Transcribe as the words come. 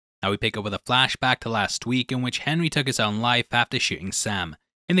Now we pick up with a flashback to last week in which Henry took his own life after shooting Sam.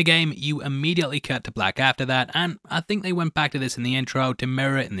 In the game, you immediately cut to black after that, and I think they went back to this in the intro to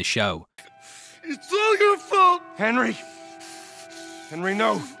mirror it in the show. It's all your fault! Henry! Henry,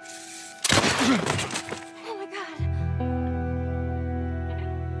 no! Oh my God.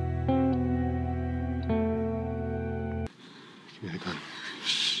 Give me the gun.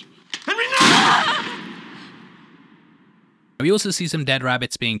 Henry, no! We also see some dead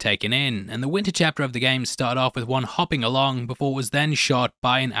rabbits being taken in, and the winter chapter of the game started off with one hopping along before it was then shot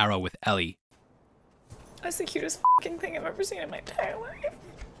by an arrow with Ellie. That's the cutest fucking thing I've ever seen in my entire life.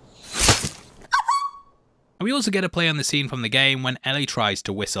 And we also get a play on the scene from the game when Ellie tries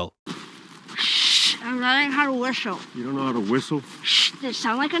to whistle. Shh, I'm learning how to whistle. You don't know how to whistle? Shh, does it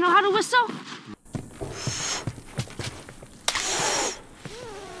sound like I know how to whistle?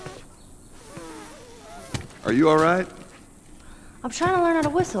 Are you all right? I'm trying to learn how to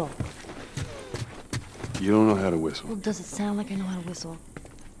whistle. You don't know how to whistle. Well, does it sound like I know how to whistle?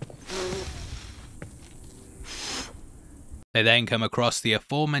 They then come across the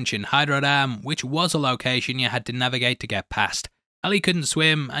aforementioned hydro dam, which was a location you had to navigate to get past. Ellie couldn't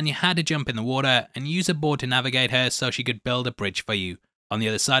swim, and you had to jump in the water and use a board to navigate her so she could build a bridge for you. On the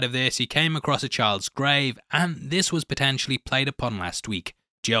other side of this, you came across a child's grave, and this was potentially played upon last week.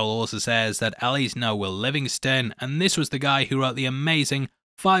 Joel also says that Ellie's no Will Livingston, and this was the guy who wrote the amazing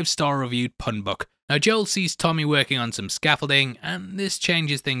 5-star reviewed pun book. Now Joel sees Tommy working on some scaffolding, and this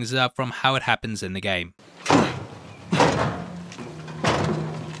changes things up from how it happens in the game.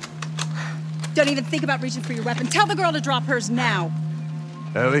 Don't even think about reaching for your weapon. Tell the girl to drop hers now.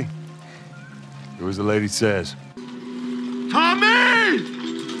 Ellie, do as the lady says. Tommy!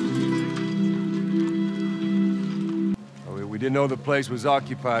 We didn't know the place was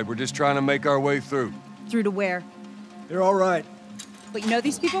occupied. We're just trying to make our way through. Through to where? They're all right. Wait, you know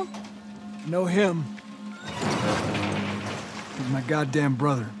these people? Know him. He's my goddamn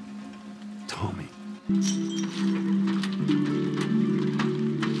brother. Tommy.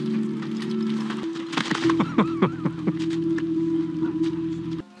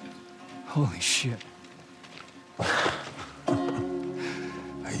 Holy shit. How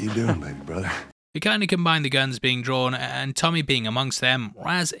you doing, baby brother? We kind of combine the guns being drawn and Tommy being amongst them,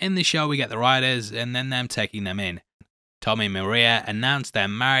 whereas in the show we get the riders and then them taking them in. Tommy and Maria announce they're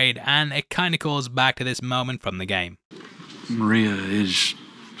married, and it kind of calls back to this moment from the game. Maria is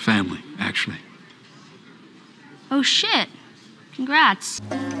family, actually. Oh shit. Congrats.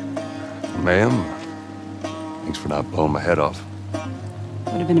 Ma'am, thanks for not blowing my head off.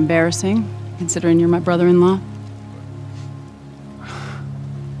 Would have been embarrassing, considering you're my brother-in-law.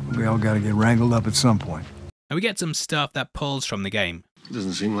 We all gotta get wrangled up at some point. And we get some stuff that pulls from the game.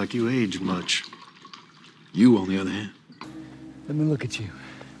 Doesn't seem like you aged much. You, on the other hand. Let me look at you.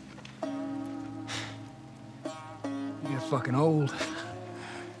 You get fucking old.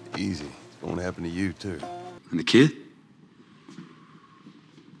 Easy. It's going to happen to you, too. And the kid?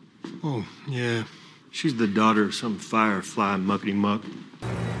 Oh, yeah. She's the daughter of some firefly muckety-muck.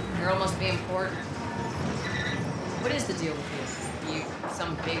 Girl must be important. What is the deal with you? You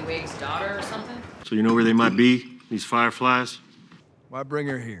some bigwig's daughter or something? So you know where they might be, these fireflies? Why bring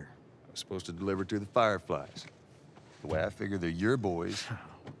her here? I was supposed to deliver to the fireflies. The way I figure they're your boys.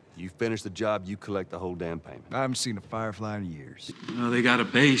 You finish the job, you collect the whole damn payment. I haven't seen a firefly in years. They got a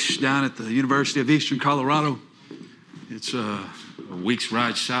base down at the University of Eastern Colorado. It's a week's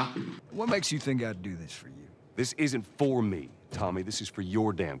ride south. What makes you think I'd do this for you? This isn't for me, Tommy. This is for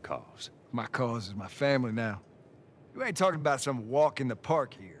your damn cause. My cause is my family now. You ain't talking about some walk in the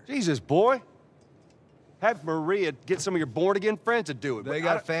park here. Jesus, boy. Have Maria get some of your born-again friends to do it. They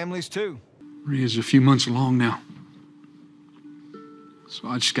got families, too. Maria's a few months along now. So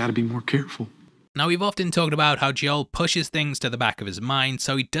I just gotta be more careful. Now we've often talked about how Joel pushes things to the back of his mind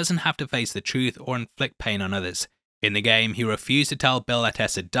so he doesn't have to face the truth or inflict pain on others. In the game, he refused to tell Bill that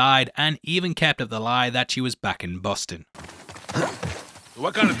Tess had died and even kept up the lie that she was back in Boston.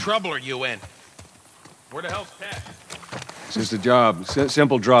 What kind of trouble are you in? Where the hell's Tess? It's just a job.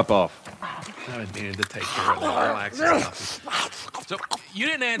 Simple drop-off. I needed to take care of that. Relax. So, you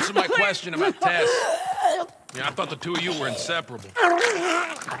didn't answer my question about Tess. Yeah, I thought the two of you were inseparable.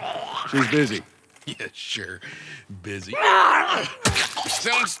 She's busy. Yeah, sure. Busy.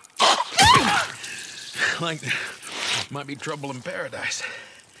 Sounds like might be trouble in paradise.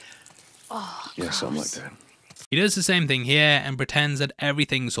 Oh, yeah, something like that. He does the same thing here and pretends that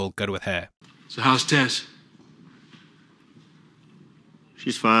everything's all good with her. So how's Tess?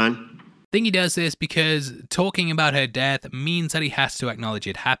 She's fine. I think he does this because talking about her death means that he has to acknowledge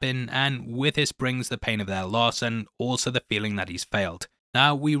it happened, and with this brings the pain of their loss and also the feeling that he's failed.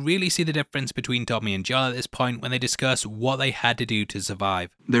 Now, we really see the difference between Tommy and Joel at this point when they discuss what they had to do to survive.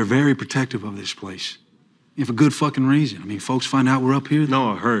 They're very protective of this place. And for good fucking reason. I mean, folks find out we're up here.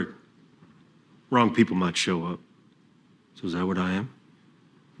 No, I heard. Wrong people might show up. So is that what I am?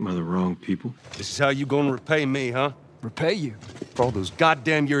 Am I the wrong people? This is how you gonna repay me, huh? Repay you? For all those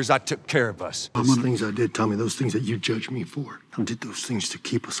goddamn years I took care of us. Those things I did, Tommy, those things that you judge me for. I did those things to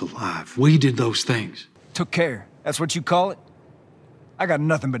keep us alive. We did those things. Took care. That's what you call it? I got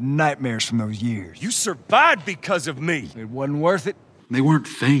nothing but nightmares from those years. You survived because of me. It wasn't worth it? They weren't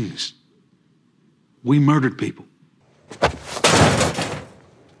things. We murdered people. I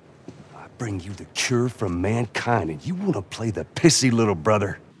bring you the cure from mankind, and you want to play the pissy little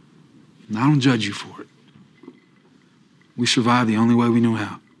brother. And I don't judge you for it. We survived the only way we knew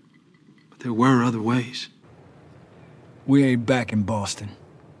how. But there were other ways. We ain't back in Boston.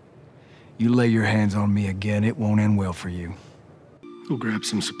 You lay your hands on me again, it won't end well for you. Go grab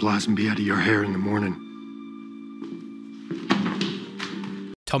some supplies and be out of your hair in the morning.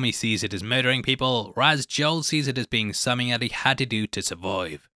 Tommy sees it as murdering people, whereas Joel sees it as being something that he had to do to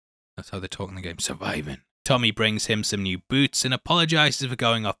survive. That's how they talk in the game, surviving. Tommy brings him some new boots and apologizes for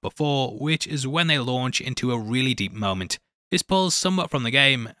going off before, which is when they launch into a really deep moment. This pulls somewhat from the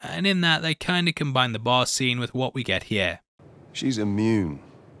game, and in that they kind of combine the bar scene with what we get here. She's immune.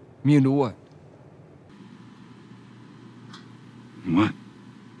 Immune to what? What?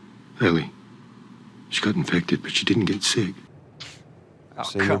 Ellie. She got infected, but she didn't get sick. Oh,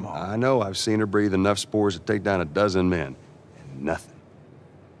 come on. I know, I've seen her breathe enough spores to take down a dozen men. And nothing.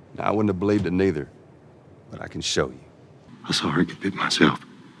 Now, I wouldn't have believed it neither. But I can show you. I saw her get bit myself.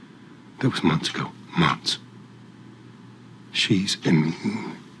 That was months ago. Months. She's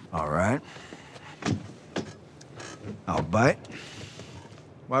immune. All right. I'll bite.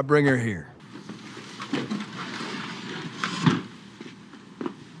 Why bring her here?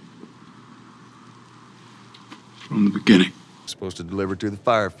 From the beginning. Supposed to deliver to the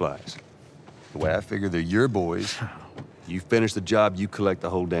Fireflies. The way I figure they're your boys. You finish the job, you collect the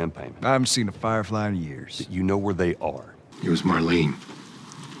whole damn payment. I haven't seen a Firefly in years. You know where they are. It was Marlene.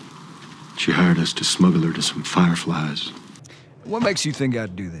 She hired us to smuggle her to some Fireflies. What makes you think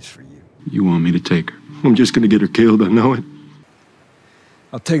I'd do this for you? You want me to take her? I'm just gonna get her killed, I know it.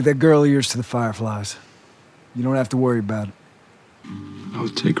 I'll take that girl of yours to the Fireflies. You don't have to worry about it. I'll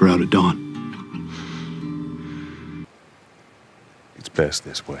take her out at dawn. It's best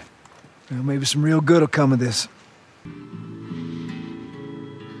this way. Well, maybe some real good will come of this.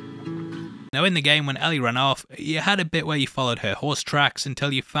 Now in the game, when Ellie ran off, you had a bit where you followed her horse tracks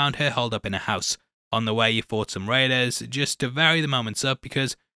until you found her holed up in a house. On the way you fought some raiders, just to vary the moments up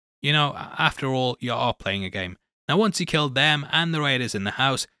because, you know, after all, you are playing a game. Now once you killed them and the raiders in the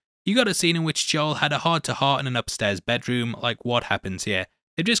house, you got a scene in which Joel had a heart-to-heart in an upstairs bedroom, like what happens here.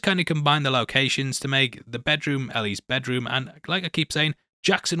 They've just kind of combined the locations to make the bedroom Ellie's bedroom, and like I keep saying,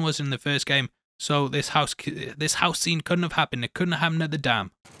 Jackson was in the first game, so this house scene couldn't have happened. It couldn't have happened at the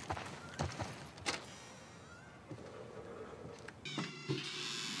dam.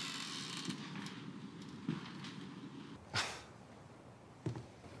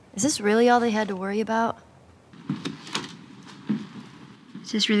 Is this really all they had to worry about?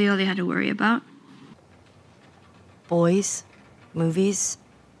 Is this really all they had to worry about? Boys, movies,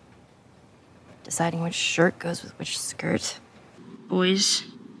 deciding which shirt goes with which skirt. Boys,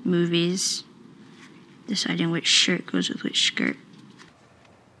 movies, deciding which shirt goes with which skirt.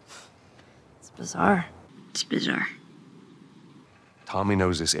 It's bizarre. It's bizarre. Tommy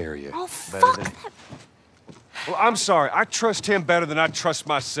knows this area. Oh, fuck that. Well, I'm sorry. I trust him better than I trust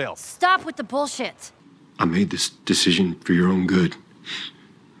myself. Stop with the bullshit. I made this decision for your own good.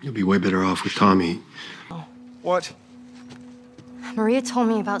 You'll be way better off with Tommy. Oh. What? Maria told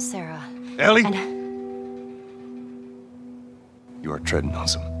me about Sarah. Ellie? And... You are treading on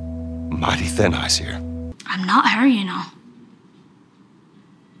some mighty thin ice here. I'm not her, you know.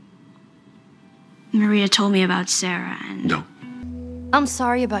 Maria told me about Sarah and... No. I'm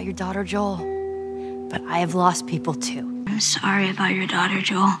sorry about your daughter, Joel. But I have lost people too. I'm sorry about your daughter,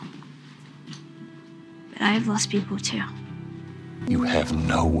 Joel. But I have lost people too. You have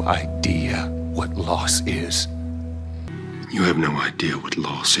no idea what loss is. You have no idea what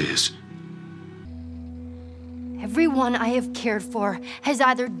loss is. Everyone I have cared for has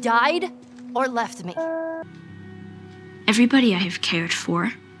either died or left me. Everybody I have cared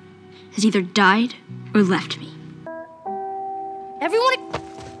for has either died or left me. Everyone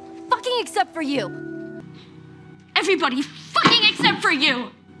fucking except for you. Everybody fucking except for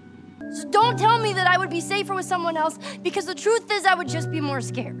you! So don't tell me that I would be safer with someone else, because the truth is I would just be more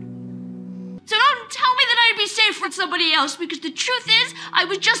scared. So don't tell me that I'd be safe with somebody else because the truth is, I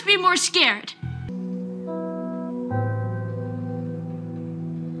was just being more scared.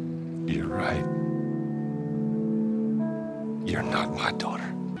 You're right. You're not my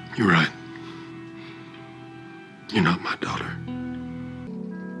daughter. You're right. You're not my daughter.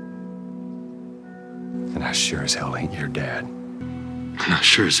 And I sure as hell ain't your dad. And I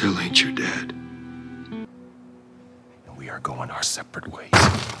sure as hell ain't your dad. And we are going our separate ways.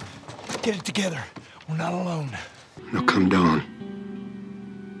 Get it together. We're not alone. Now come dawn,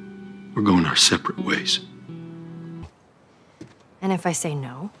 we're going our separate ways. And if I say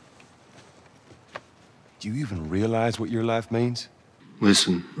no? Do you even realize what your life means?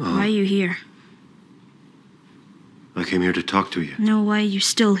 Listen, Why are you here? I came here to talk to you. No, why are you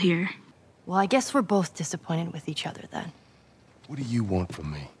still here? Well, I guess we're both disappointed with each other then. What do you want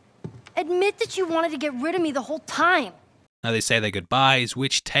from me? Admit that you wanted to get rid of me the whole time. Now they say their goodbyes,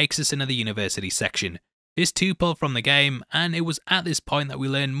 which takes us into the university section. This too pulled from the game, and it was at this point that we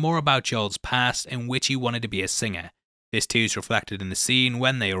learn more about Joel's past in which he wanted to be a singer. This too is reflected in the scene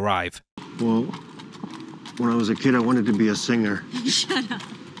when they arrive. Well, when I was a kid, I wanted to be a singer. Shut up.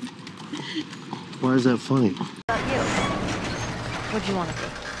 Why is that funny? What'd you want to be?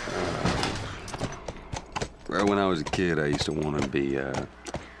 Well, when I was a kid, I used to want to be a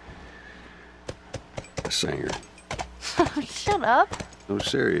singer. Shut up. No,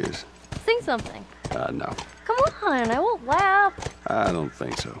 serious. Sing something. No. Come on, I won't laugh. I don't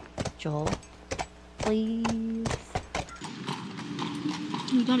think so. Joel, please.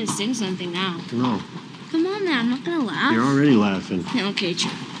 You gotta sing something now. No, Come on now, I'm not gonna laugh. you're already laughing. Okay,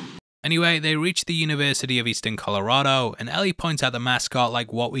 true. Anyway, they reach the University of Eastern Colorado, and Ellie points out the mascot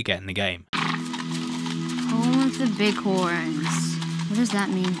like what we get in the game. Home of the Bighorns. What does that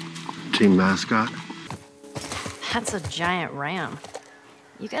mean? Team mascot? That's a giant ram.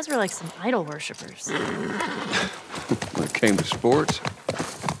 You guys were like some idol worshippers. When it came to sports,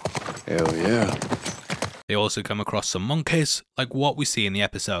 hell yeah. They also come across some monkeys, like what we see in the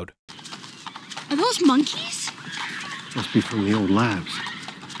episode. Are those monkeys? Must be from the old labs.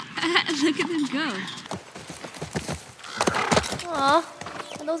 Look at them go.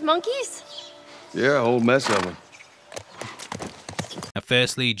 Aw, are those monkeys? Yeah, a whole mess of them. Now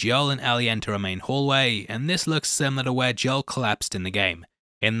firstly, Joel and Ellie enter a main hallway, and this looks similar to where Joel collapsed in the game,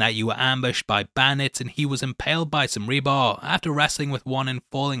 in that you were ambushed by bandits and he was impaled by some rebar after wrestling with one and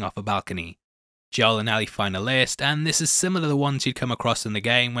falling off a balcony. Joel and Ellie find a list, and this is similar to the ones you'd come across in the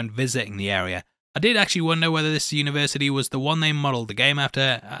game when visiting the area. I did actually wonder whether this university was the one they modelled the game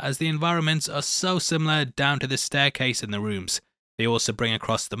after, as the environments are so similar down to the staircase in the rooms. They also bring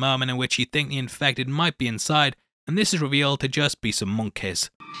across the moment in which you think the infected might be inside, and this is revealed to just be some monkeys.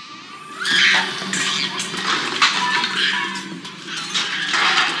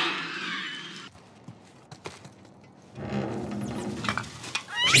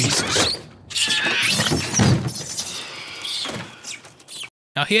 Jesus.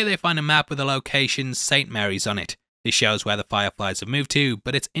 Now here they find a map with the location St. Mary's on it. This shows where the Fireflies have moved to,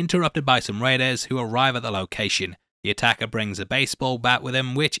 but it's interrupted by some raiders who arrive at the location. The attacker brings a baseball bat with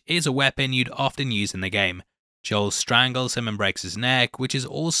him, which is a weapon you'd often use in the game. Joel strangles him and breaks his neck, which is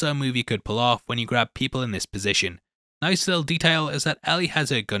also a move you could pull off when you grab people in this position. Nice little detail is that Ellie has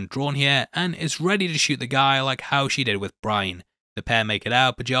her gun drawn here and is ready to shoot the guy like how she did with Brian. The pair make it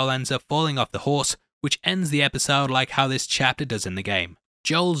out, but Joel ends up falling off the horse, which ends the episode like how this chapter does in the game.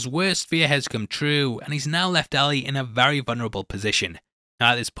 Joel's worst fear has come true, and he's now left Ellie in a very vulnerable position.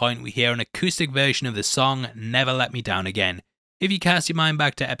 Now at this point we hear an acoustic version of the song Never Let Me Down Again. If you cast your mind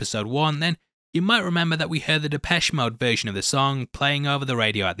back to episode 1, then you might remember that we heard the Depeche Mode version of the song playing over the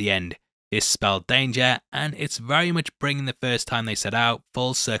radio at the end. This spelled danger, and it's very much bringing the first time they set out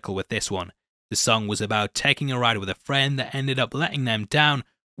full circle with this one. The song was about taking a ride with a friend that ended up letting them down,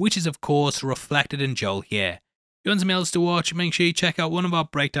 which is of course reflected in Joel here. If you want something else to watch, make sure you check out one of our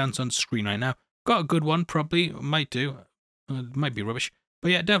breakdowns on screen right now. Got a good one, probably, might do, might be rubbish,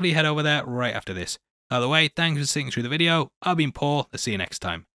 but yeah, definitely head over there right after this. By the way, thanks for sitting through the video. I've been Paul, I'll see you next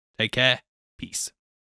time. Take care, peace.